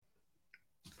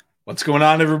What's going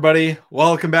on, everybody?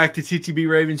 Welcome back to TTB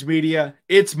Ravens Media.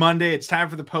 It's Monday. It's time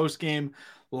for the post-game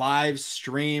live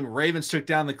stream. Ravens took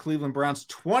down the Cleveland Browns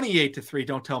 28-3.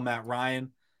 Don't tell Matt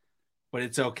Ryan, but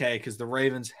it's okay because the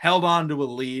Ravens held on to a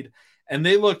lead, and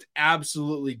they looked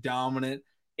absolutely dominant.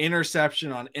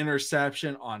 Interception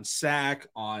on sack,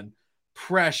 on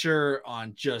pressure,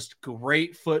 on just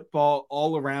great football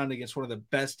all around against one of the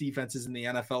best defenses in the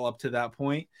NFL up to that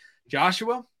point.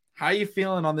 Joshua, how are you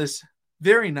feeling on this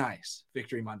very nice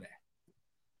Victory Monday?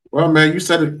 Well, man, you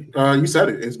said it.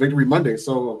 It's Victory Monday,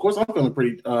 so of course I'm feeling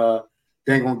pretty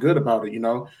dang on good about it.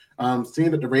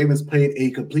 Seeing that the Ravens played a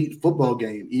complete football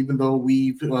game, even though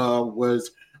we dealing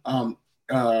with some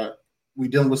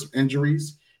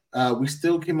injuries, we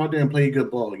still came out there and played good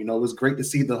ball. It was great to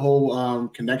see the whole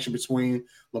connection between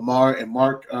Lamar and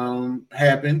Mark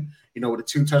happen. With the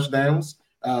 2 touchdowns.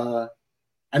 I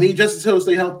need Justice Hill to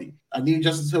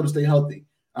stay healthy.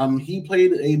 He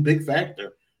played a big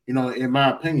factor, in my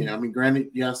opinion. I mean,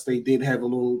 granted, yes, they did have a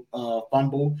little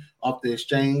fumble off the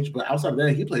exchange, but outside of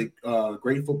that, he played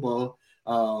great football.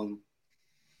 And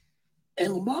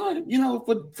Lamar,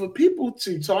 for people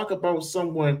to talk about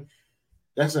someone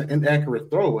that's an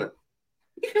inaccurate thrower,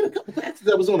 he had a couple passes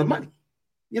that was on the money,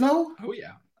 Oh,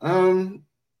 yeah.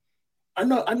 I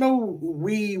know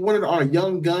we wanted our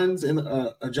young guns in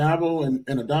Ajabo and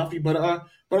Adafi, but our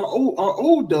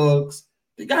old dogs,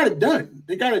 they got it done.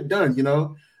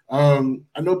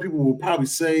 I know people will probably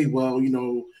say, well,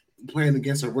 playing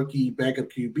against a rookie backup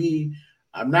QB,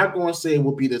 I'm not going to say it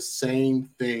will be the same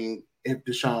thing if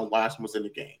Deshaun Watson was in the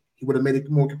game. He would have made it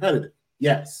more competitive.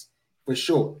 Yes, for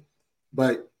sure.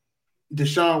 But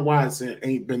Deshaun Watson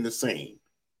ain't been the same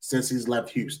since he's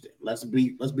left Houston. Let's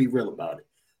be real about it.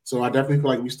 So I definitely feel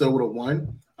like we still would have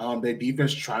won. Their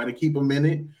defense tried to keep them in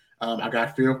it. I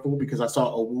got fearful because I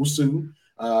saw Owusu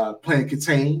playing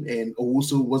contain, and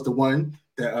Owusu was the one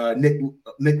that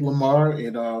Nick Lamar,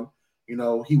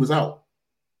 and he was out.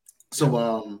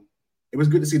 So it was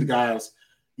good to see the guys,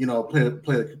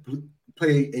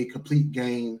 play a complete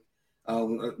game.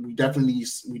 We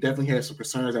definitely had some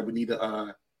concerns that we need to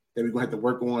that we're gonna have to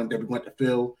work on, that we're going to have to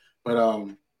fill. But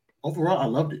overall, I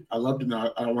loved it. And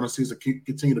I want to see us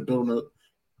continue to build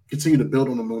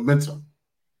on the momentum.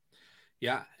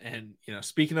 Yeah, and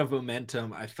speaking of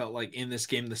momentum, I felt like in this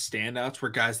game the standouts were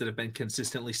guys that have been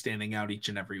consistently standing out each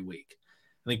and every week.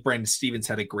 I think Brandon Stevens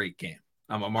had a great game.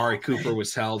 Amari Cooper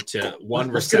was held to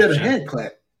one reception. Let's get a hand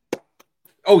clap.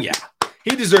 Oh yeah,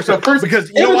 he deserves it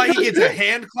because you know why he gets a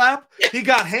hand clap? He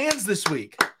got hands this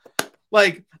week.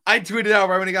 Like I tweeted out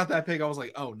right when he got that pick, I was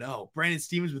like, oh no, Brandon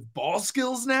Stevens with ball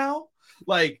skills now.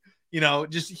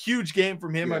 Just a huge game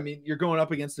from him. Yeah. I mean, you're going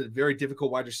up against a very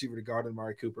difficult wide receiver to guard.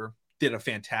 Amari Cooper did a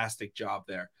fantastic job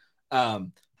there.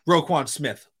 Roquan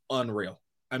Smith, unreal.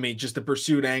 I mean, just the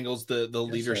pursuit angles, the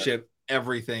leadership,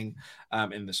 everything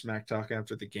in the smack talk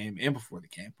after the game and before the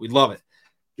game. We love it.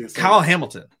 Yes, Kyle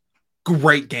Hamilton,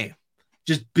 great game.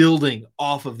 Just building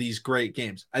off of these great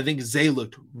games. I think Zay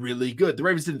looked really good. The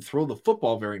Ravens didn't throw the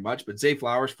football very much, but Zay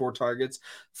Flowers, 4 targets,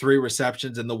 3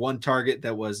 receptions, and the 1 target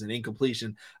that was an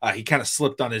incompletion. He kind of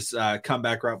slipped on his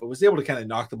comeback route, but was able to kind of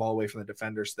knock the ball away from the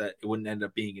defenders so that it wouldn't end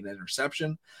up being an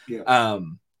interception. Yeah.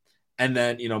 And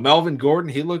then, Melvin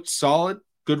Gordon, he looked solid.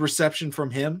 Good reception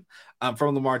from him.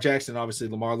 From Lamar Jackson, obviously,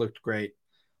 Lamar looked great.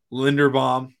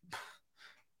 Linderbaum,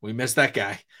 we missed that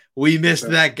guy.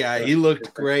 He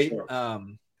looked great.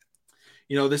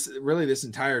 This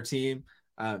entire team,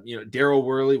 Daryl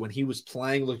Worley, when he was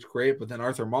playing, looked great, but then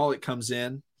Arthur Maulet comes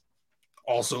in,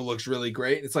 also looks really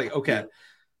great. It's like, okay,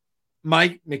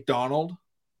 Mike McDonald,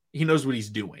 he knows what he's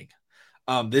doing.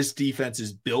 This defense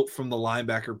is built from the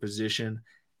linebacker position,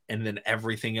 and then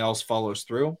everything else follows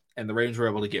through. And the Ravens were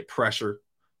able to get pressure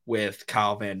with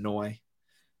Kyle Van Noy,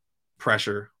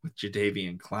 pressure with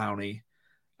Jadeveon Clowney,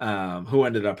 who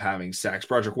ended up having sacks.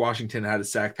 Broderick Washington had a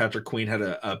sack. Patrick Queen had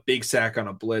a big sack on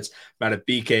a blitz. Matt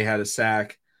BK had a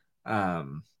sack. I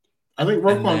think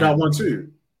Roquan got one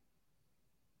too.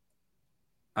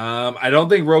 I don't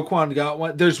think Roquan got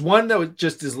one. There's one that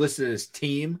just is listed as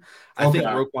team. I think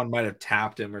Roquan might have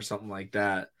tapped him or something like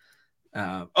that.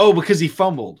 Because he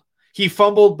fumbled. He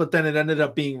fumbled, but then it ended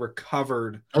up being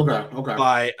recovered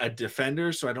by a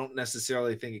defender. So I don't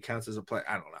necessarily think it counts as a play.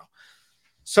 I don't know.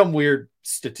 Some weird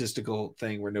statistical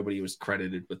thing where nobody was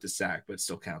credited with the sack, but it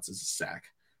still counts as a sack.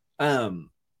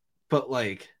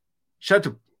 But shout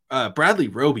out to Bradley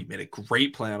Roby made a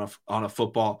great play on a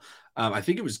football. I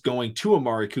think it was going to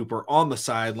Amari Cooper on the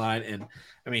sideline. And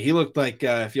I mean, he looked like,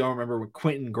 if y'all remember with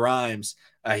Quentin Grimes,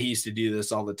 he used to do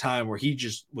this all the time where he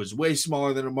just was way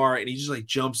smaller than Amari and he just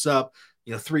jumps up,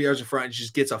 3 yards in front and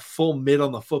just gets a full mid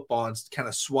on the football and kind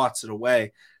of swats it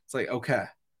away. It's like, okay.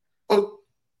 Oh,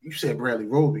 you said Bradley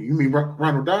Roby. You mean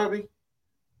Ronald Darby?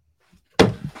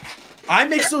 I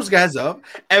mix those guys up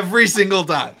every single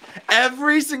time.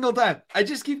 Every single time. I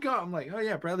just keep going. I'm like, oh,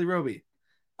 yeah, Bradley Roby.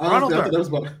 I honestly thought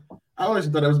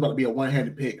that was about to be a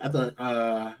one-handed pick. I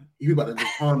thought he was about to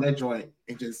just palm that joint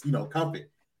and just, cuff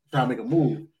it, try to make a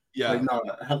move. Yeah. Like,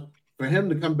 no, for him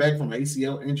to come back from an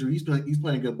ACL injury, he's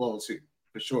playing good ball too,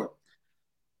 for sure.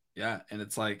 Yeah, and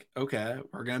it's like, okay,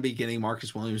 we're going to be getting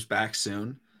Marcus Williams back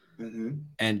soon. Mm-hmm.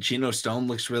 And Geno Stone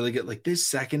looks really good. Like this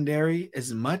secondary,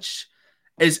 as much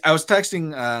as I was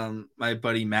texting my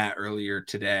buddy Matt earlier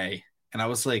today, and I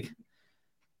was like,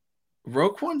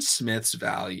 Roquan Smith's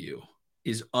value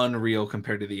is unreal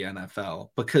compared to the NFL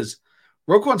because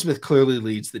Roquan Smith clearly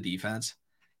leads the defense.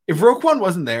 If Roquan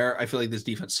wasn't there, I feel like this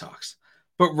defense sucks.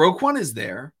 But Roquan is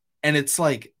there, and it's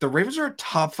like the Ravens are a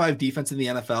top 5 defense in the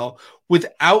NFL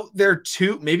without their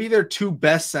two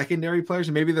best secondary players,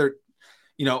 and maybe they're,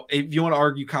 if you want to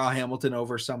argue Kyle Hamilton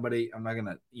over somebody, I'm not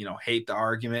gonna, hate the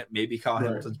argument. Maybe Kyle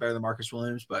Hamilton's better than Marcus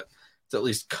Williams, but it's at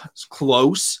least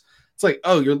close. It's like,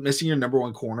 oh, you're missing your number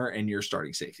 1 corner and you're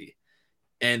starting safety,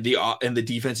 and the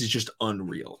defense is just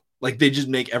unreal. Like they just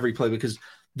make every play because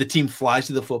the team flies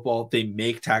to the football, they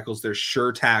make tackles, they're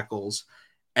sure tackles,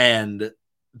 and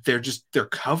they're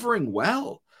covering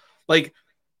well. Like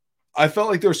I felt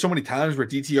like there were so many times where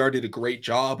DTR did a great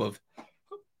job of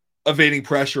evading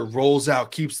pressure, rolls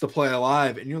out, keeps the play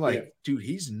alive, and you're like, dude,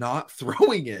 he's not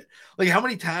throwing it. Like how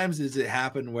many times does it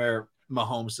happen where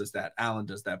Mahomes does that, Allen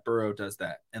does that, Burrow does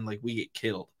that, and like we get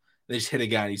killed? They just hit a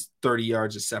guy and he's 30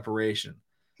 yards of separation.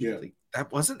 Yeah, like,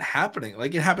 that wasn't happening.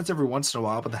 Like it happens every once in a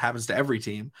while, but that happens to every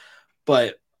team.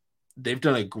 But they've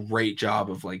done a great job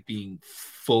of like being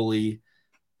fully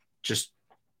just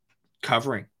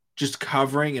covering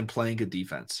and playing good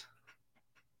defense.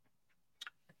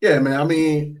 Yeah, man. I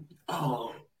mean,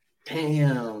 oh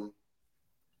damn,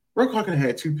 Roquan could have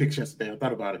had 2 picks yesterday. I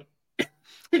thought about it.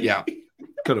 Yeah,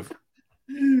 could have.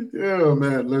 Yeah,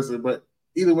 man. Listen, but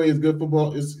either way, it's good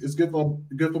football. It's good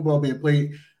football being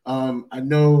played. I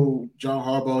know John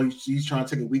Harbaugh. He's trying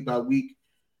to take it week by week.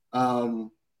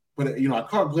 But I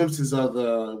caught glimpses of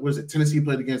Tennessee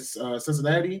played against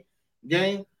Cincinnati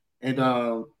game, and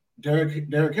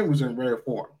Derrick Henry was in rare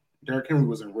form.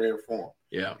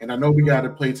 Yeah, and I know we got to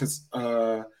play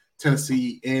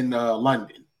Tennessee in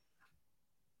London.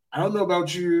 I don't know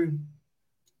about you,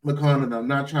 McConnell. I'm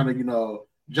not trying to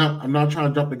jump. I'm not trying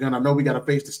to jump the gun. I know we got to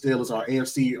face the Steelers, our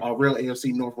real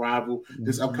AFC North rival,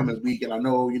 this upcoming week. And I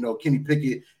know Kenny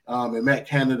Pickett and Matt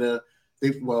Canada.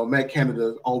 Matt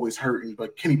Canada always hurting,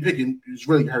 but Kenny Pickett is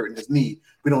really hurting his knee.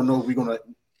 We don't know if they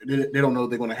don't know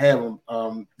they're gonna have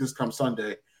him this come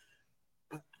Sunday.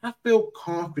 But I feel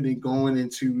confident going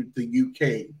into the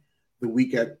UK the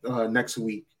week next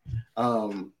week,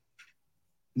 knowing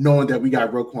that we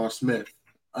got Roquan Smith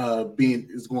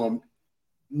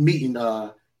meeting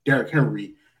Derrick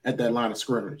Henry at that line of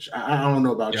scrimmage. I don't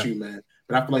know about you, man,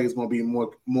 but I feel like it's going to be a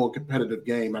more competitive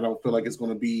game. I don't feel like it's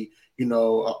going to be an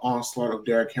onslaught of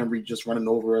Derrick Henry just running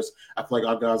over us. I feel like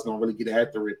our guys are going to really get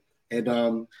after it.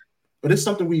 And but it's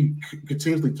something we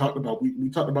continuously talked about.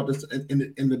 We talked about this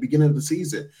in the beginning of the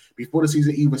season, before the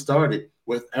season even started,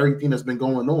 with everything that's been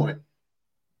going on.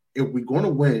 If we're going to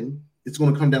win, it's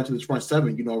going to come down to this front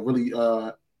seven, really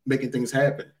making things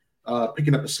happen,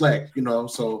 picking up the slack,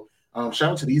 So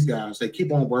shout out to these guys. They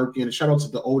keep on working. Shout out to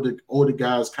the older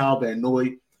guys, Kyle Van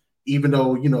Noy, even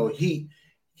though, he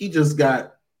just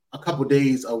got a couple of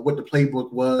days of what the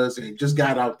playbook was and just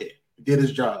got out there, did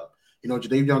his job.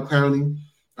 Jadeveon Clowney,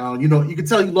 you could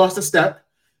tell he lost a step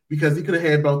because he could have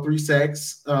had about 3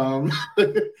 sacks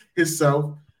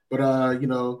himself. But,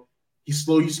 he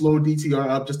slowed DTR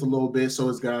up just a little bit so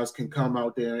his guys can come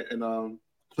out there and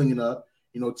clean up.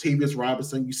 Tavius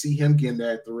Robinson, you see him getting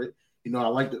after it. I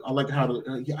like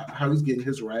how he's getting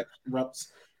his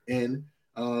reps. And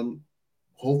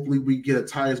hopefully we get a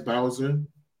Tyus Bowser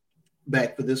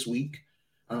back for this week.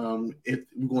 If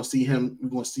we're going to see him, we're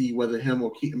going to see whether him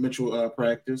or Keaton Mitchell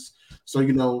practice.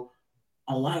 So,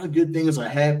 a lot of good things are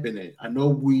happening. I know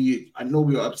we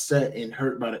are upset and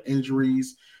hurt by the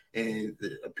injuries, and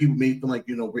people may feel like,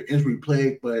 we're injury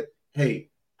plagued, but hey,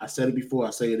 I said it before,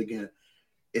 I say it again.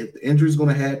 If the injury is going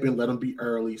to happen, let them be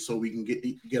early so we can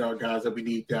get our guys that we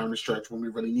need down the stretch when we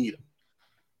really need them.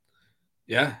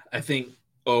 Yeah, I think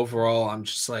overall, I'm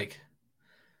just like,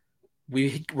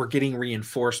 we're getting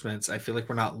reinforcements. I feel like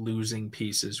we're not losing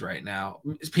pieces right now.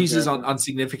 Pieces on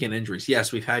significant injuries.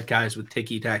 Yes, we've had guys with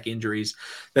ticky-tack injuries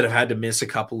that have had to miss a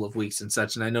couple of weeks and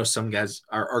such. And I know some guys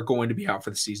are going to be out for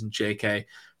the season. JK,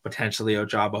 potentially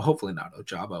Ojabo, hopefully not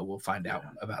Ojabo. We'll find out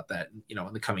about that,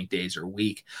 in the coming days or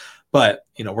week. But,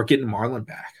 we're getting Marlon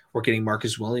back. We're getting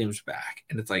Marcus Williams back.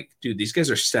 And it's like, dude, these guys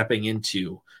are stepping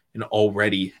into an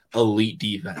already elite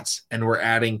defense. And we're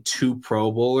adding 2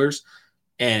 Pro Bowlers.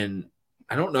 And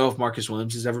I don't know if Marcus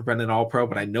Williams has ever been an All-Pro,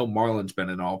 but I know Marlon's been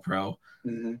an All-Pro.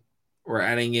 Mm-hmm. We're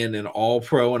adding in an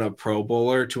All-Pro and a Pro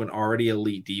Bowler to an already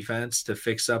elite defense to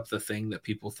fix up the thing that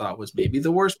people thought was maybe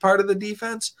the worst part of the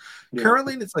defense. Yeah.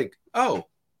 Currently, it's like, oh,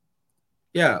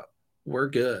 yeah, we're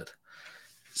good.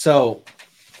 So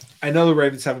I know the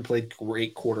Ravens haven't played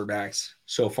great quarterbacks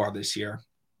so far this year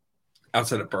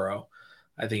outside of Burrow.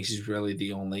 I think he's really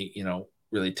the only,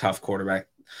 really tough quarterback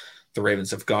the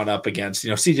Ravens have gone up against.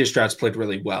 CJ Stroud's played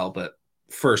really well, but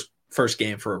first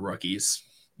game for a rookies.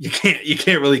 You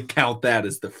can't really count that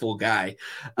as the full guy.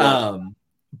 Yeah.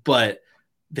 But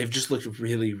they've just looked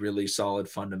really, really solid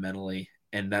fundamentally.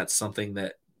 And that's something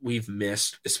that we've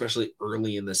missed, especially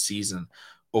early in the season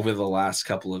over the last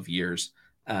couple of years.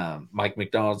 Mike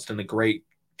McDonald's done a great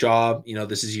job.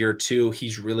 This is year 2.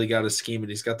 He's really got a scheme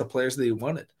and he's got the players that he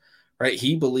wanted, right?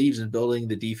 He believes in building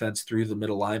the defense through the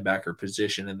middle linebacker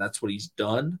position, and that's what he's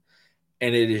done.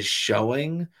 And it is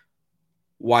showing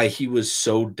why he was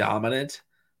so dominant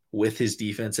with his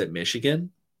defense at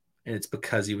Michigan. And it's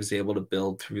because he was able to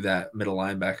build through that middle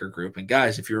linebacker group. And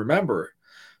guys, if you remember,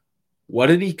 what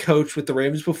did he coach with the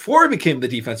Ravens before he became the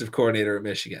defensive coordinator at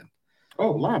Michigan?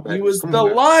 Oh, linebacker. He was the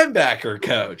linebacker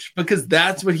coach because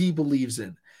that's what he believes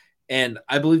in. And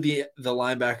I believe the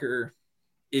linebacker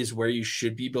is where you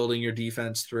should be building your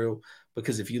defense through,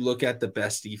 because if you look at the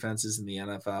best defenses in the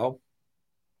NFL,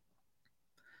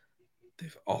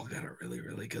 they've all got a really,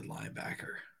 really good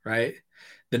linebacker, right?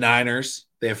 The Niners,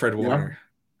 they have Fred Warner.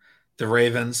 The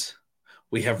Ravens,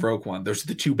 we have Roquan. Those are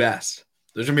the 2 best.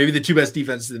 Those are maybe the 2 best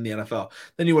defenses in the NFL.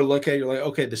 Then you would look at it, you're like,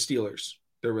 okay, the Steelers,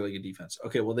 they're really good defense.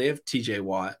 Okay, well, they have TJ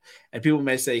Watt. And people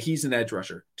may say he's an edge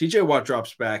rusher. TJ Watt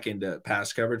drops back into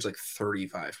pass coverage like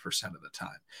 35% of the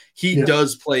time. He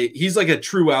does play. He's like a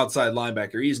true outside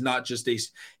linebacker. He's not just a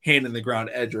hand in the ground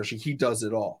edge rusher. He does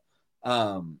it all.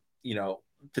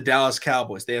 The Dallas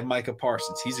Cowboys, they have Micah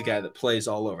Parsons. He's a guy that plays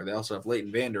all over. They also have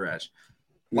Leighton Vander Esch.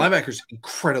 Linebackers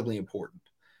incredibly important.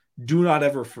 Do not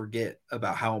ever forget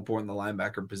about how important the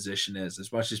linebacker position is.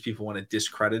 As much as people want to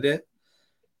discredit it,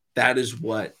 that is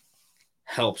what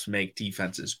helps make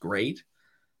defenses great.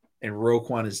 And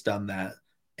Roquan has done that.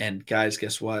 And guys,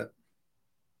 guess what?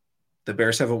 The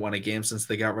Bears haven't won a game since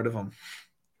they got rid of him.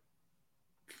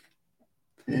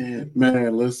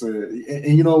 Man, listen,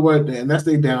 and you know what? And that's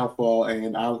their downfall.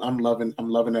 And I'm loving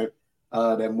that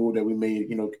that move that we made.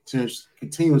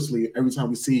 Continuously every time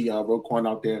we see Roquan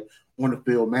out there on the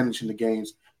field managing the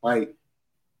games, like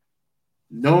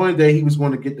knowing that he was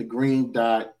going to get the green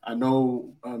dot.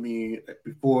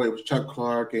 Before it was Chuck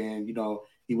Clark, and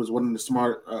he was one of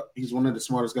the he's one of the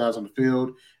smartest guys on the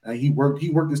field, and he worked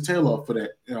his tail off for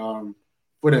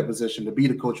that position to be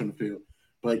the coach on the field.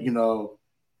 But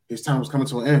his time was coming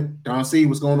to an end. Don C,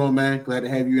 what's going on, man? Glad to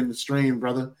have you in the stream,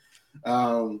 brother.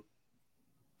 But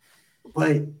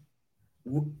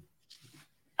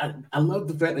I love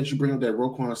the fact that you bring up that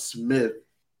Roquan Smith,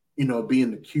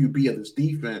 being the QB of this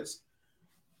defense.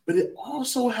 But it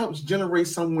also helps generate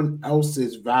someone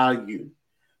else's value,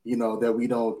 that we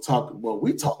don't talk. Well,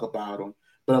 we talk about him,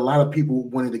 but a lot of people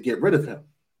wanted to get rid of him.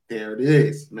 There it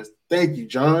is. Thank you,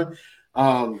 John.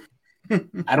 I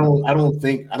don't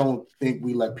think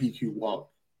we let PQ walk.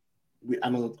 I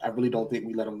really don't think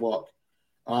we let him walk.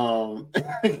 Trent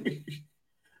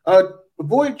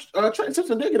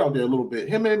Simpson did get out there a little bit.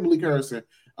 Him and Malik Harrison.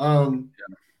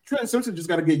 Trent Simpson just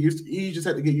got to get used to. He just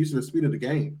had to get used to the speed of the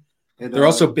game. And they're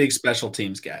also big special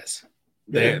teams guys.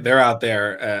 They're out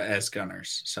there as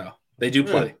gunners, so they do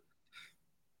play. Yeah.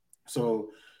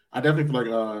 So I definitely feel like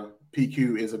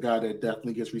PQ is a guy that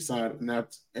definitely gets re-signed. And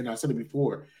I said it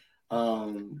before.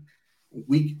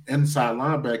 Weak inside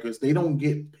linebackers, they don't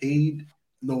get paid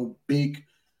They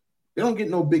don't get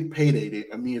no big payday.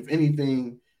 If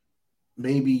anything,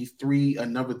 maybe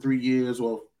another 3 years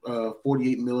or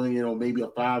 $48 million, or maybe a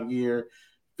 5-year,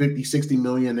 $50-60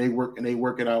 million. They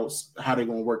work it out how they're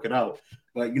gonna work it out.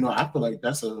 But I feel like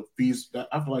that's a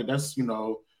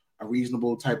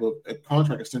reasonable type of a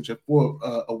contract extension for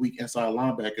a weak inside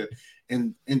linebacker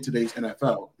in today's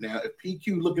NFL. Now, if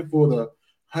PQ looking for the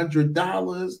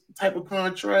 $100 type of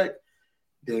contract,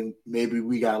 then maybe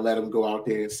we gotta let him go out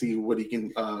there and see what he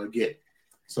can get.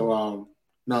 So,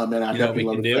 no, man, I definitely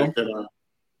love the fact that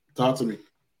talk to me.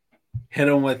 Hit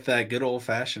him with that good old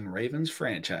fashioned Ravens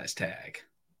franchise tag.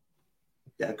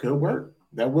 That could work.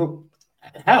 That would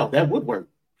work.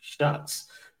 Shucks.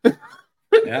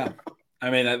 Yeah. I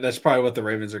mean, that's probably what the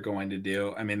Ravens are going to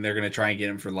do. I mean, they're going to try and get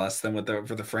him for less than what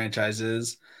for the franchise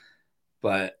is.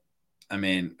 But, I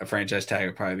mean, a franchise tag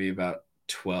would probably be about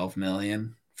 12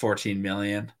 million, 14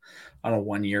 million on a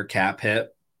 1-year cap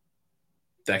hit.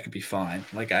 That could be fine.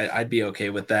 Like, I'd be okay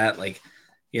with that. Like,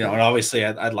 and obviously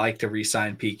I'd like to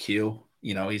re-sign PQ.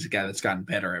 He's a guy that's gotten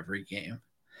better every game.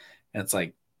 And it's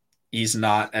like, he's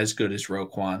not as good as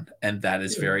Roquan, and that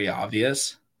is very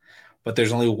obvious. But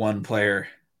there's only one player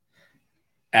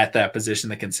at that position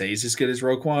that can say he's as good as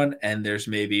Roquan, and there's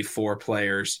maybe 4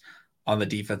 players on the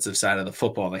defensive side of the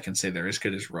football that can say they're as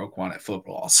good as Roquan at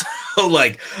football. So,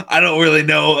 like, I don't really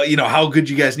know, how good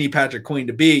you guys need Patrick Queen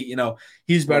to be.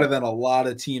 He's better than a lot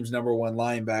of teams' number 1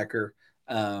 linebacker.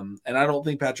 And I don't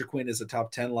think Patrick Queen is a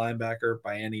top 10 linebacker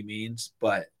by any means,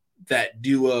 but that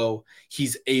duo,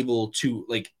 he's able to,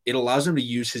 like, it allows him to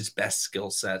use his best skill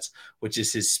sets, which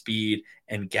is his speed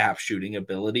and gap shooting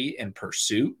ability and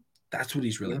pursuit. That's what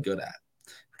he's really good at,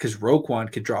 because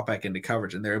Roquan could drop back into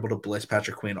coverage and they're able to blitz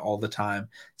Patrick Queen all the time,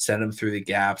 send him through the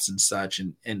gaps and such.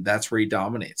 And that's where he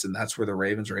dominates. And that's where the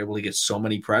Ravens are able to get so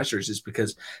many pressures, is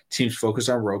because teams focus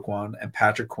on Roquan, and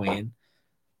Patrick Queen,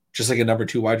 just like a number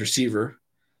 2 wide receiver,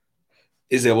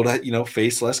 is able to,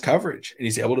 face less coverage, and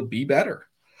he's able to be better.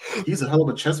 He's a hell of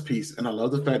a chess piece, and I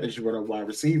love the fact that you brought up wide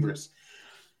receivers.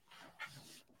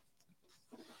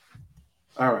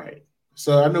 All right,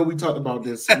 so I know we talked about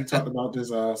this. Wide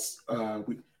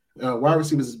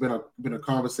receivers has been a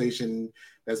conversation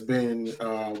that's been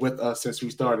with us since we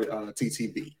started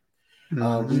TTB.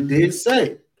 We did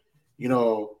say,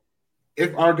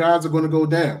 if our guys are going to go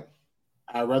down,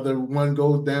 I'd rather one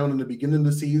goes down in the beginning of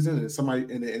the season and somebody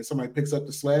picks up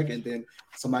the slack, and then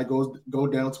somebody go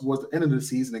down towards the end of the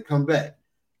season and come back.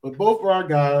 But both of our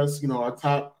guys,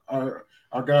 our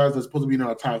guys that's supposed to be in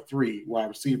our top 3 wide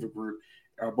receiver group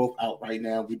are both out right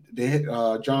now.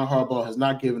 John Harbaugh has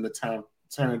not given the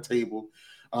timetable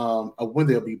of when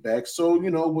they'll be back. So,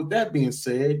 with that being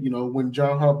said, when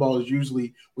John Harbaugh is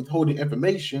usually withholding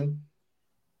information,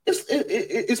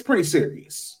 it's pretty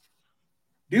serious.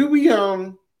 Do we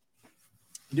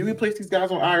place these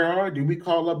guys on IR? Do we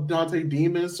call up Dante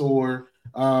Demas, or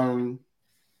I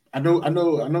know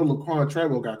Laquan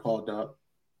Treadwell got called up.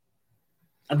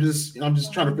 I'm just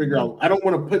trying to figure out. I don't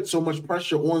want to put so much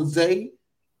pressure on Zay.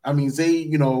 I mean, Zay,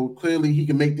 clearly he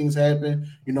can make things happen.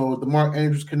 The Mark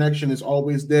Andrews connection is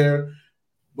always there,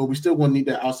 but we still want to need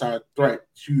that outside threat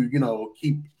to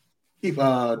keep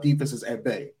defenses at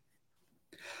bay.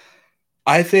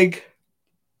 I think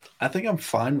I'm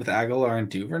fine with Aguilar and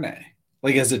Duvernay,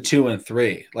 like, as a 2 and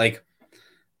 3. Like,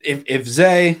 if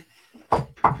Zay,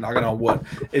 knock on wood,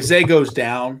 if Zay goes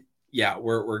down, yeah,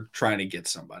 we're trying to get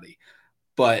somebody.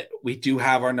 But we do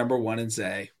have our number 1 in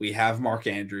Zay. We have Mark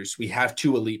Andrews. We have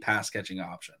 2 elite pass catching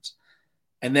options,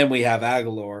 and then we have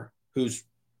Aguilar, who's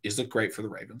looked great for the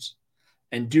Ravens,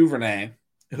 and Duvernay,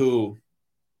 who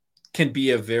can be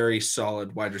a very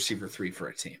solid wide receiver 3 for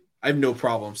a team. I have no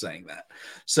problem saying that.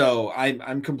 So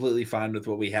I'm completely fine with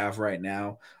what we have right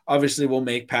now. Obviously, we'll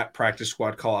make practice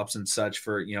squad call-ups and such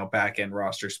for, back-end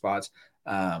roster spots.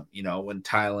 When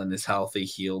Tylen is healthy,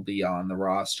 he'll be on the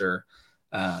roster.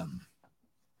 But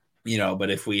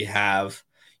if we have,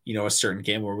 a certain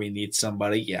game where we need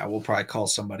somebody, yeah, we'll probably call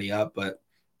somebody up. But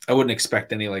I wouldn't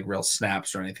expect any, like, real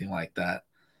snaps or anything like that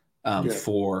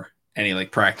for any,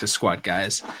 like, practice squad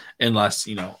guys, unless,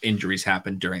 injuries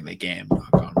happen during the game.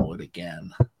 Knock on wood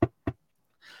again.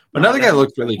 But another guy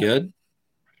looked really good.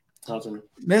 Awesome.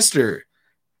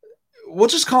 We'll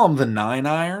just call him the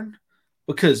 9-iron,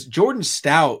 because Jordan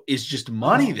Stout is just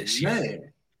money this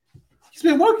year. He's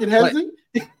been working, hasn't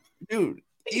he? Dude,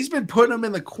 he's been putting him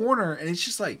in the corner, and it's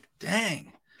just like,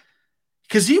 dang.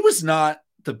 Because he was not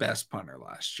the best punter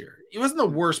last year. He wasn't the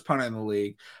worst punter in the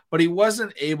league, but he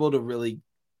wasn't able to really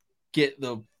get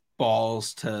the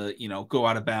balls to, go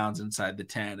out of bounds inside the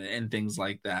 10 and things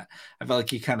like that. I felt like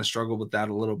he kind of struggled with that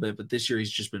a little bit, but this year he's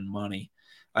just been money.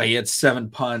 He had 7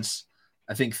 punts.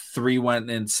 I think 3 went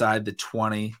inside the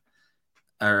 20,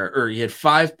 or he had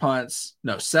 7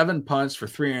 punts for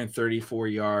 334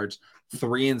 yards,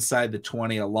 3 inside the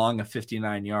 20 along a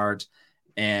 59 yards.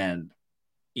 And,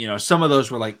 some of those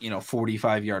were like,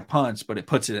 45-yard punts, but it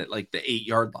puts it at like the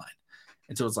 8-yard line.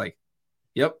 And so it's like,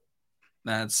 yep,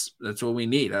 that's what we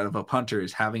need out of a punter,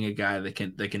 is having a guy that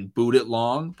can boot it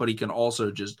long, but he can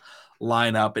also just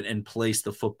line up and place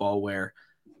the football where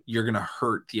you're going to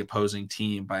hurt the opposing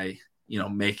team by,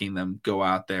 making them go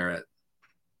out there at,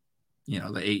 the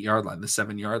 8-yard line, the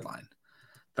 7-yard line.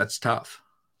 That's tough.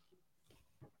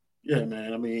 Yeah,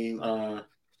 man. I mean,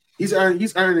 he's earned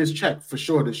his check for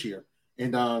sure this year.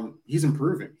 And he's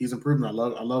improving. He's improving. I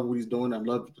love what he's doing. I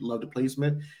love the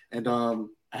placement. And I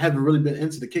haven't really been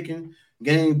into the kicking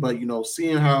game, but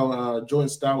seeing how Jordan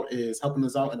Stout is helping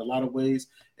us out in a lot of ways,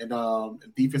 and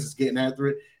defense is getting after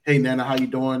it. Hey Nana, how you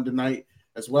doing tonight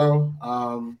as well?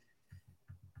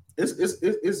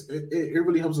 It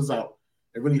really helps us out.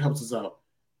 It really helps us out.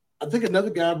 I think another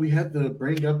guy we had to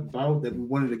bring up about that we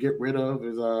wanted to get rid of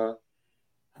is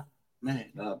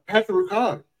Patrick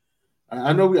Ricard.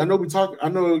 I know we talked. I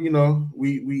know we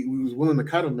was willing to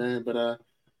cut him, man. But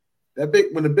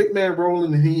when the big man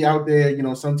rolling and he out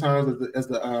there, sometimes as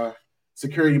the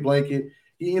security blanket,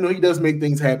 he does make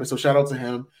things happen. So shout out to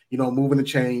him. Moving the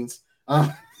chains,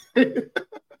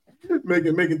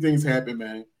 making things happen,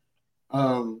 man.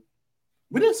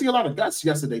 We didn't see a lot of guts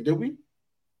yesterday, did we?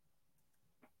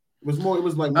 It was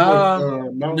like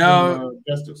more no.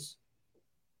 Justice.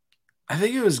 I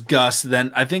think it was Gus.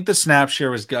 Then I think the snap share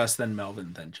was Gus, then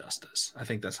Melvin, then Justice. I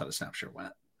think that's how the snap share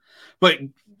went. But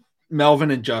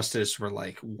Melvin and Justice were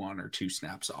like 1 or 2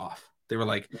 snaps off. They were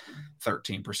like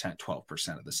 13%,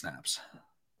 12% of the snaps.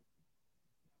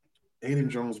 Aiden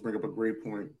Jones bring up a great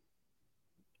point.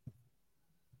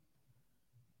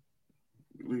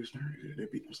 They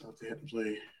beat themselves. They had to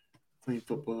play clean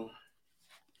football.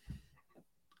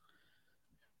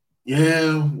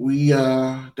 Yeah, we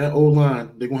that old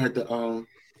line, they're gonna have to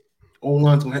old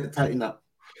line's gonna have to tighten up.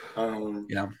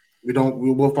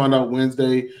 We'll find out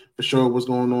Wednesday for sure what's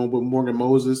going on with Morgan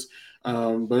Moses.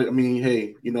 But I mean,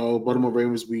 hey, Baltimore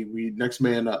Ravens, we next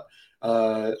man up.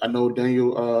 I know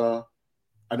Daniel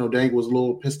was a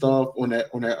little pissed off on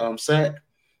that sack.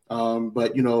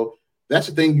 But that's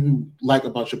the thing you like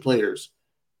about your players.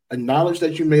 Acknowledge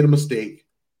that you made a mistake,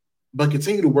 but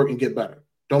continue to work and get better.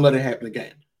 Don't let it happen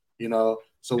again.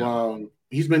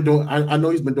 He's been doing. I know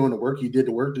he's been doing the work. He did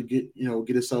the work to get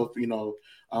himself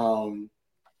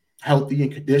healthy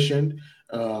and conditioned.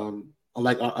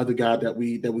 Unlike our other guy that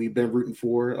we've been rooting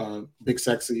for, Big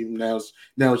Sexy. Now it's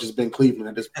just Ben Cleveland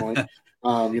at this point.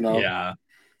 Yeah.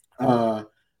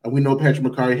 We know Patrick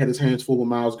McCarry had his hands full with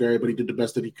Myles Garrett, but he did the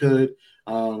best that he could.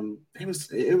 It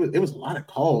was a lot of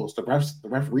calls the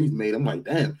referees made. I'm like,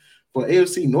 damn. For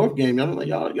AFC North game, I'm like,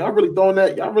 y'all really throwing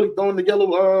the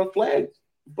yellow flag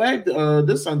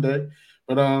this Sunday.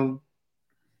 But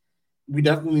we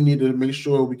definitely need to make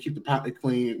sure we keep the pocket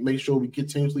clean, make sure we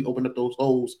continuously open up those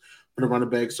holes for the running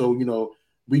back, so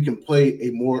we can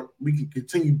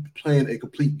continue playing a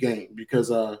complete game,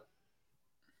 because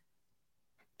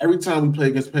every time we play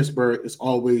against Pittsburgh, it's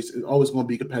always going to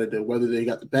be competitive. Whether they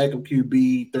got the backup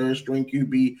QB, third string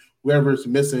QB, whoever is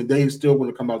missing, they still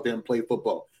want to come out there and play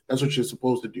football. That's what you're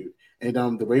supposed to do.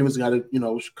 And the Ravens got to,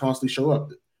 constantly show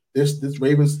up. This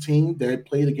Ravens team that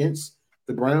played against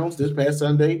the Browns this past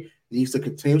Sunday needs to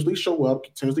continuously show up,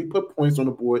 continuously put points on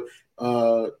the board,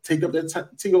 take up that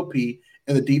TOP,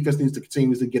 and the defense needs to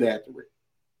continuously get after it.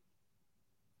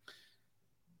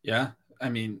 Yeah, I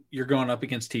mean, you're going up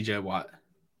against TJ Watt.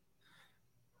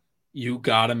 You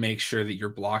got to make sure that you're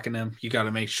blocking him. You got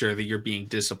to make sure that you're being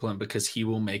disciplined, because he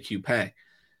will make you pay.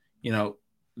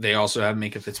 They also have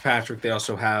Minkah Fitzpatrick. They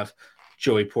also have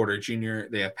Joey Porter Jr.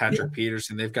 They have Patrick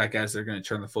Peterson. They've got guys that are going to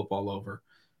turn the football over.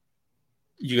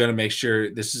 You got to make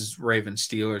sure this is Ravens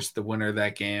Steelers. The winner of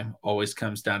that game always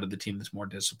comes down to the team that's more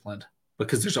disciplined,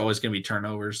 because there's always going to be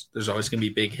turnovers. There's always going to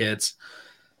be big hits.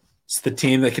 It's the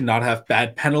team that cannot have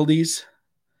bad penalties,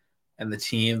 and the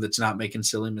team that's not making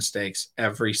silly mistakes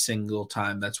every single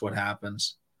time. That's what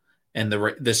happens. And the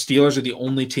Steelers are the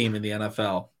only team in the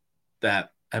NFL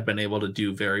that have been able to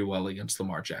do very well against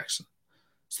Lamar Jackson.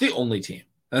 It's the only team.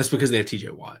 And that's because they have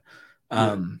TJ Watt.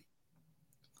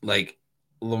 Like,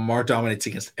 Lamar dominates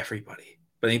against everybody,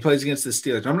 but he plays against the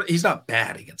Steelers. He's not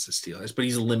bad against the Steelers, but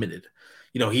he's limited.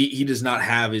 He does not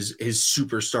have his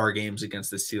superstar games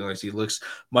against the Steelers. He looks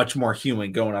much more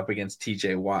human going up against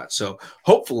TJ Watt. So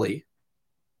hopefully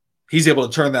he's able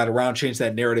to turn that around, change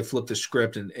that narrative, flip the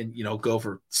script, and go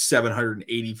for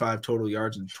 785 total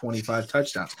yards and 25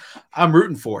 touchdowns. I'm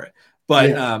rooting for it.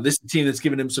 But this is a team that's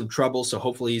given him some trouble, so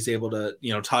hopefully he's able to,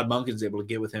 Todd Monken's able to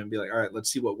get with him and be like, all right,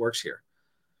 let's see what works here.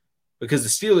 Because the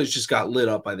Steelers just got lit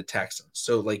up by the Texans.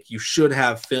 So, you should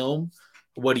have film.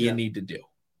 What do you need to do?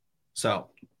 So,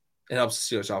 it helps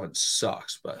the Steelers offense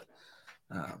sucks, but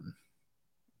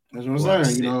that's what I'm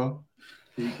saying,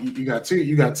 You got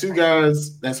two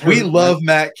guys that's hurt. We love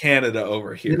Matt Canada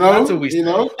over here. That's what we say.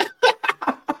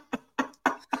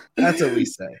 That's what we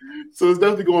say. So it's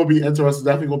definitely going to be interesting. It's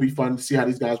definitely going to be fun to see how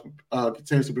these guys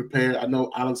continue to prepare. I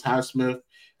know Alex Highsmith.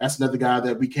 That's another guy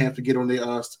that we can't forget on their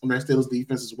Steelers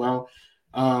defense as well.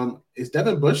 Is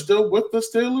Devin Bush still with the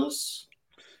Steelers?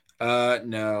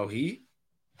 No,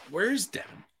 Where's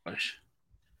Devin Bush?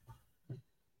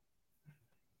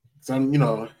 So, you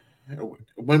know, at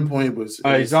one point it was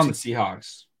he's on the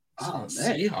Seahawks. Oh,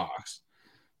 Seahawks.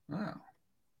 Wow.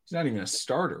 He's not even a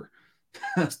starter.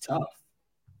 That's tough.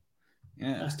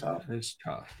 Yeah. That's tough. It's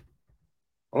tough.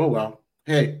 Oh well.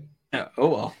 Hey. Yeah. Oh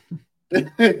well.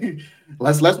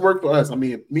 let's work for us. I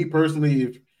mean, me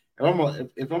personally, if I'm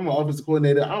an offensive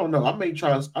coordinator, I don't know. I may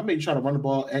try to run the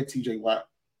ball at TJ Watt.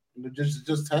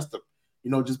 Just test him. You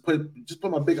know, just put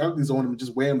my big uglies on him and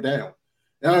just wear him down.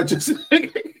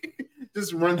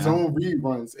 Just run zone read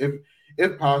runs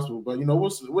if possible. But you know, we'll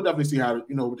definitely see how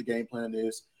what the game plan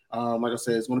is. Like I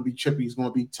said, it's going to be chippy. It's going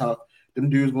to be tough. Them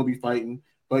dudes going to be fighting.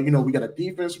 But you know, we got a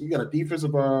defensive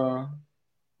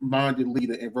minded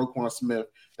leader in Roquan Smith.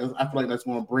 I feel like that's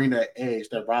going to bring that edge,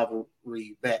 that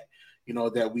rivalry back. You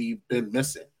know, that we've been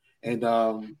missing. And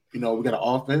you know, we got an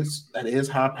offense that is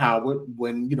high powered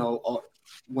when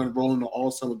rolling on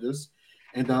all cylinders.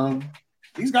 And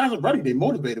these guys are ready. They're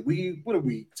motivated. What are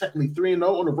we? Technically 3-0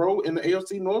 on the road in the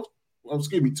AFC North. Well,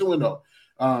 excuse me,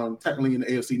 2-0. Technically in the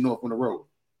AFC North on the road.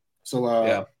 So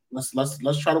let's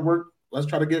try to work. Let's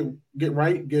try to get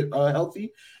right, get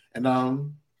healthy,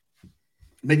 and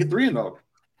make it 3-0.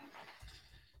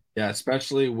 Yeah,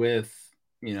 especially with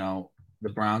the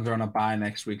Browns are on a bye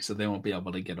next week, so they won't be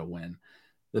able to get a win.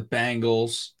 The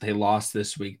Bengals, they lost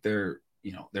this week. They're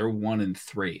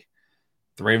 1-3.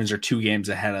 The Ravens are 2 games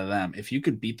ahead of them. If you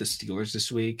could beat the Steelers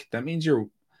this week, that means you're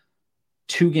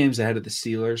 2 games ahead of the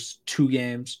Steelers,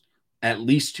 at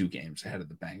least 2 games ahead of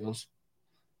the Bengals.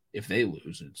 If they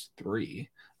lose, it's 3.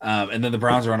 And then the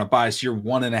Browns are on a bye, so you're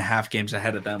 1.5 games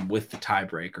ahead of them with the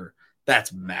tiebreaker.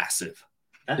 That's massive.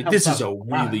 This is a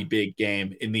really big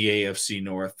game in the AFC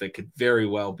North that could very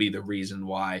well be the reason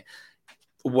why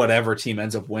whatever team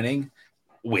ends up winning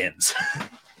wins.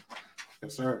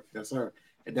 Yes, sir.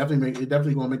 It definitely going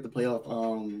to make the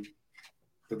playoff,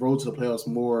 the road to the playoffs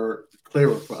more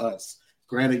clearer for us.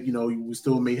 Granted, we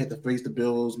still may have to face the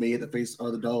Bills, may have to face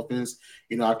the Dolphins.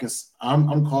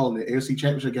 I'm calling it AFC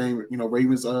Championship game.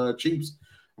 Ravens, Chiefs.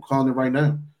 I'm calling it right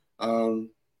now.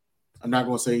 I'm not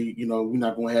going to say we're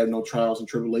not going to have no trials and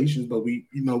tribulations, but we're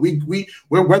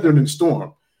weathering the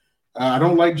storm. I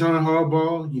don't like John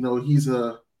Harbaugh.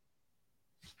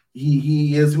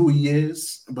 He is who he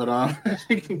is, but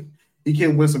he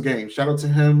can win some games. Shout out to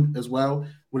him as well.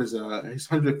 What is his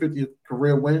 150th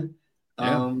career win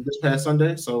this past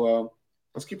Sunday? So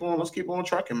let's keep on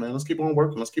trucking, man. Let's keep on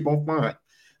working. Let's keep on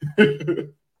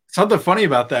flying. Something funny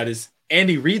about that is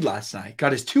Andy Reid last night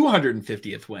got his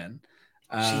 250th win.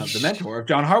 The mentor of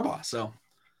John Harbaugh. So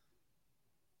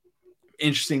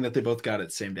interesting that they both got it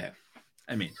the same day.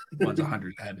 I mean, one's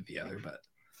 100 ahead of the other, but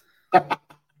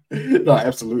no,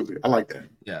 absolutely. I like that.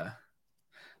 Yeah.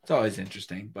 It's always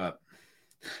interesting, but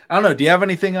I don't know. Do you have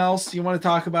anything else you want to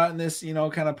talk about in this,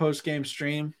 kind of post-game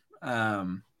stream? I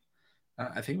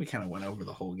think we kind of went over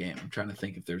the whole game. I'm trying to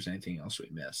think if there's anything else we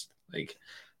missed.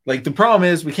 Like the problem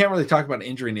is we can't really talk about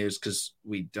injury news because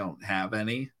we don't have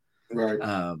any.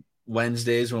 Right.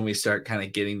 Wednesdays when we start kind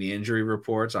of getting the injury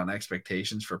reports on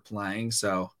expectations for playing.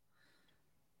 So,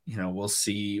 we'll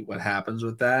see what happens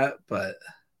with that. But,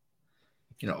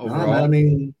 overall. I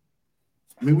mean,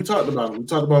 we talked about it. We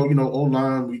talked about,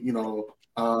 O-line.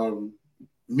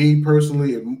 Me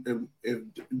personally, if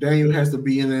Daniel has to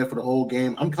be in there for the whole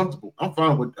game, I'm comfortable. I'm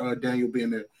fine with Daniel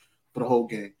being there for the whole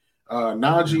game.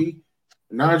 Najee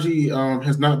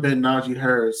has not been Najee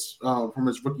Harris from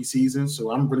his rookie season,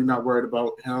 so I'm really not worried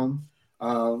about him.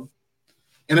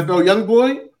 NFL young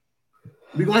boy,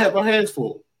 we're going to have our hands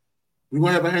full. We're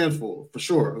going to have a handful for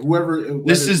sure.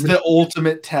 This is the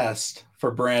ultimate test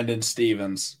for Brandon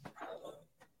Stephens.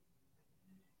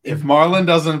 If Marlon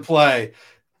doesn't play,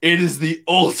 it is the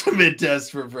ultimate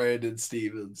test for Brandon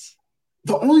Stephens.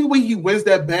 The only way he wins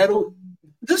that battle,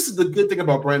 this is the good thing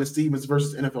about Brandon Stephens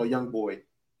versus NFL young boy.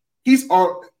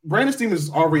 Brandon Stephens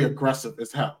is already aggressive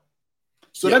as hell.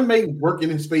 So that may work in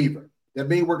his favor.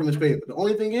 The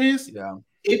only thing is,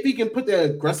 if he can put that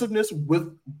aggressiveness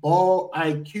with ball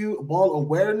IQ, ball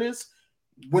awareness,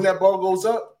 when that ball goes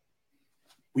up,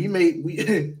 we might be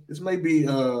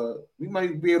able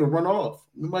to run off.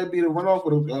 We might be able to run off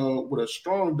with a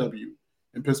strong W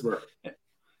in Pittsburgh.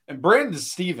 And Brandon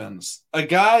Stephens, a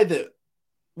guy that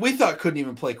we thought couldn't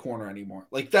even play corner anymore.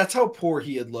 Like, that's how poor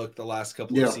he had looked the last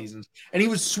couple of seasons. And he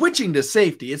was switching to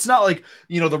safety. It's not like,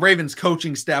 the Ravens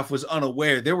coaching staff was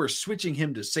unaware. They were switching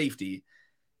him to safety.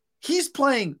 He's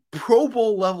playing Pro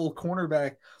Bowl level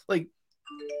cornerback. Like,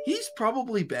 he's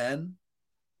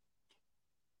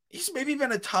maybe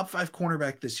been a top 5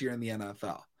 cornerback this year in the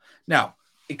NFL. Now,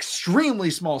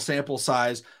 extremely small sample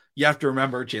size. you have to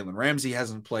remember Jalen Ramsey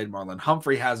hasn't played, Marlon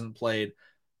Humphrey hasn't played,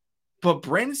 but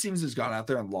Brandon Stevens has gone out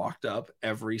there and locked up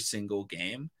every single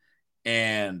game,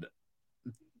 and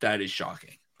that is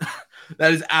shocking.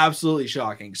 That is absolutely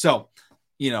shocking. So,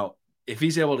 if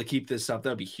he's able to keep this up,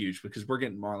 that'd be huge because we're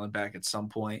getting Marlon back at some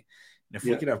point. And if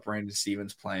we could have Brandon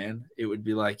Stevens playing, it would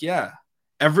be like,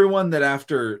 everyone that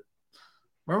after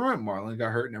 – remember when Marlon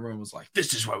got hurt and everyone was like,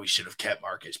 this is why we should have kept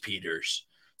Marcus Peters.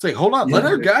 It's like, hold on, let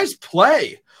our guys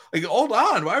play. Like, hold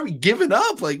on, why are we giving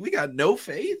up? Like, we got no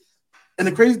faith. And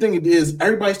the crazy thing is,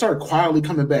 everybody started quietly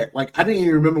coming back. Like, I didn't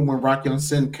even remember when Rock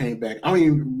Sin came back. I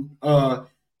didn't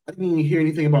even hear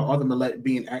anything about Arthur Millette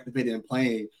being activated and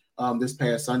playing this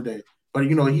past Sunday. But,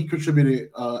 he contributed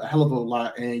a hell of a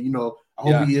lot. And, I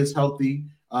hope he is healthy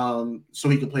so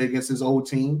he can play against his old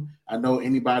team. I know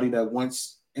anybody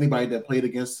that played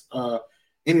against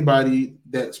anybody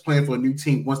that's playing for a new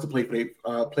team wants to play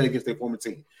against their former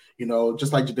team.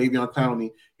 Just like Jadeveon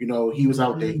Clowney, he was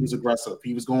out there. He was aggressive.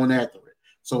 He was going after it.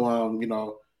 So,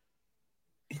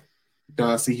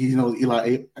 see,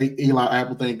 Eli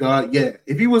Apple, thank God. Yeah,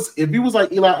 if he was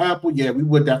like Eli Apple, we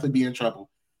would definitely be in trouble.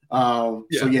 So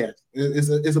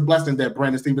it's a blessing that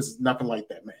Brandon Stevens is nothing like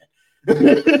that, man.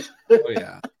 Oh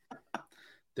yeah,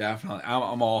 definitely.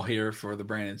 I'm all here for the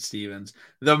Brandon Stevens,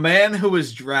 the man who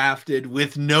was drafted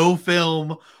with no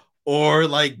film or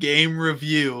like game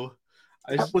review.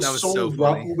 That was so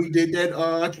rough when we did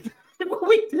that. When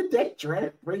we did that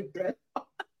draft right there.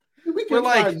 We're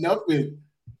like nothing.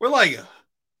 We're like,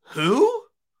 who?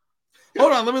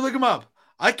 Hold on, let me look him up.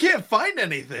 I can't find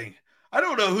anything. I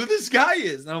don't know who this guy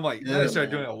is. And I'm like, then I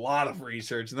started doing a lot of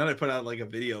research, and then I put out like a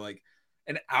video like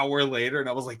an hour later, and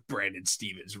I was like, Brandon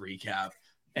Stevens recap.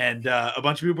 And a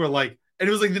bunch of people were like, and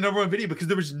it was like the number one video because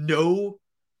there was no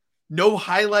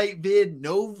highlight vid,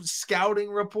 no scouting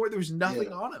report. There was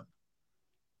nothing on him.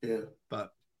 Yeah.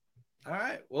 But all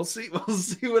right, we'll see. We'll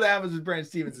see what happens with Brandon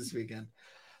Stevens this weekend.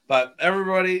 But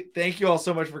everybody, thank you all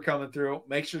so much for coming through.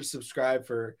 Make sure to subscribe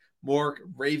for more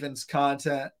Ravens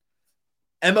content.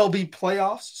 MLB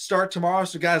playoffs start tomorrow.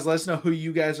 So guys, let us know who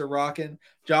you guys are rocking.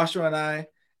 Joshua and I,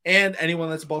 and anyone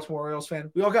that's a Baltimore Orioles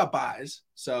fan, we all got buys.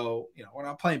 So, we're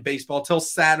not playing baseball till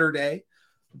Saturday,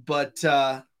 but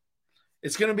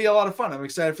it's going to be a lot of fun. I'm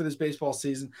excited for this baseball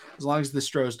season. As long as the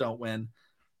Stros don't win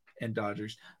and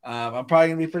Dodgers, I'm probably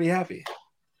going to be pretty happy.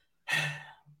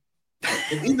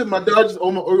 If either my Dodgers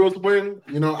or my Orioles win,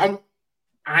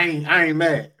 I ain't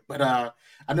mad. But I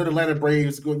know the Atlanta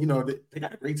Braves go. They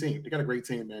got a great team. They got a great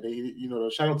team, man. They,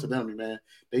 shout out to them, man.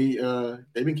 They've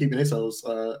been keeping themselves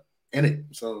in it.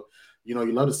 So, you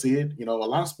love to see it. A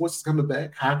lot of sports is coming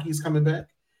back. Hockey's coming back.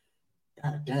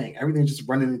 God dang, everything's just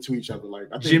running into each other. Like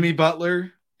Jimmy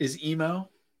Butler is emo.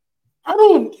 I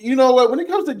don't. You know what? When it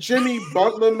comes to Jimmy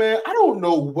Butler, man, I don't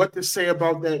know what to say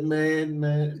about that man.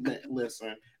 Man,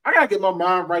 listen. I gotta get my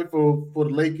mind right for the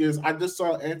Lakers. I just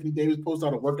saw Anthony Davis post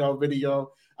out a workout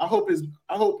video. I hope his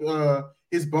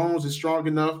bones is strong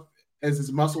enough as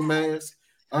his muscle mass.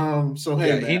 So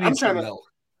hey, man, I'm trying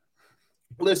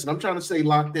to stay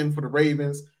locked in for the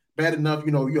Ravens. Bad enough,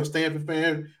 you're a Stanford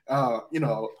fan. I'm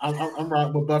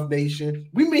riding with Buff Nation.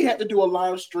 We may have to do a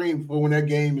live stream for when that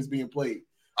game is being played.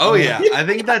 Oh yeah, I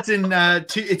think that's in.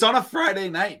 It's on a Friday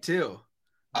night too.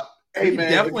 Hey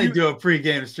man, definitely do a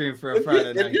pregame stream for a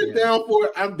Friday night. If you're down for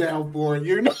it, I'm down for it.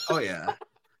 Oh yeah,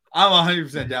 I'm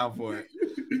 100% down for it.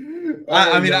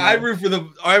 I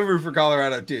root for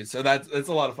Colorado too, so that's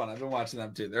a lot of fun. I've been watching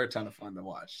them too. They're a ton of fun to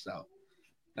watch. So,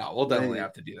 no, we'll definitely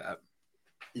have to do that.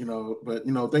 But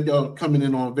thank y'all coming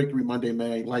in on Victory Monday,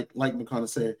 man. Like McConnell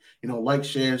said, like,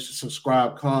 share,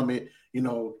 subscribe, comment.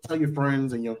 Tell your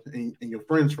friends and your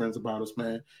friends about us,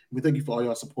 man. We thank you for all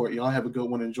y'all support. Y'all have a good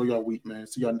one. Enjoy your week, man.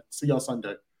 See y'all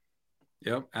Sunday.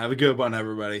 Yep. Have a good one,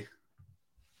 everybody.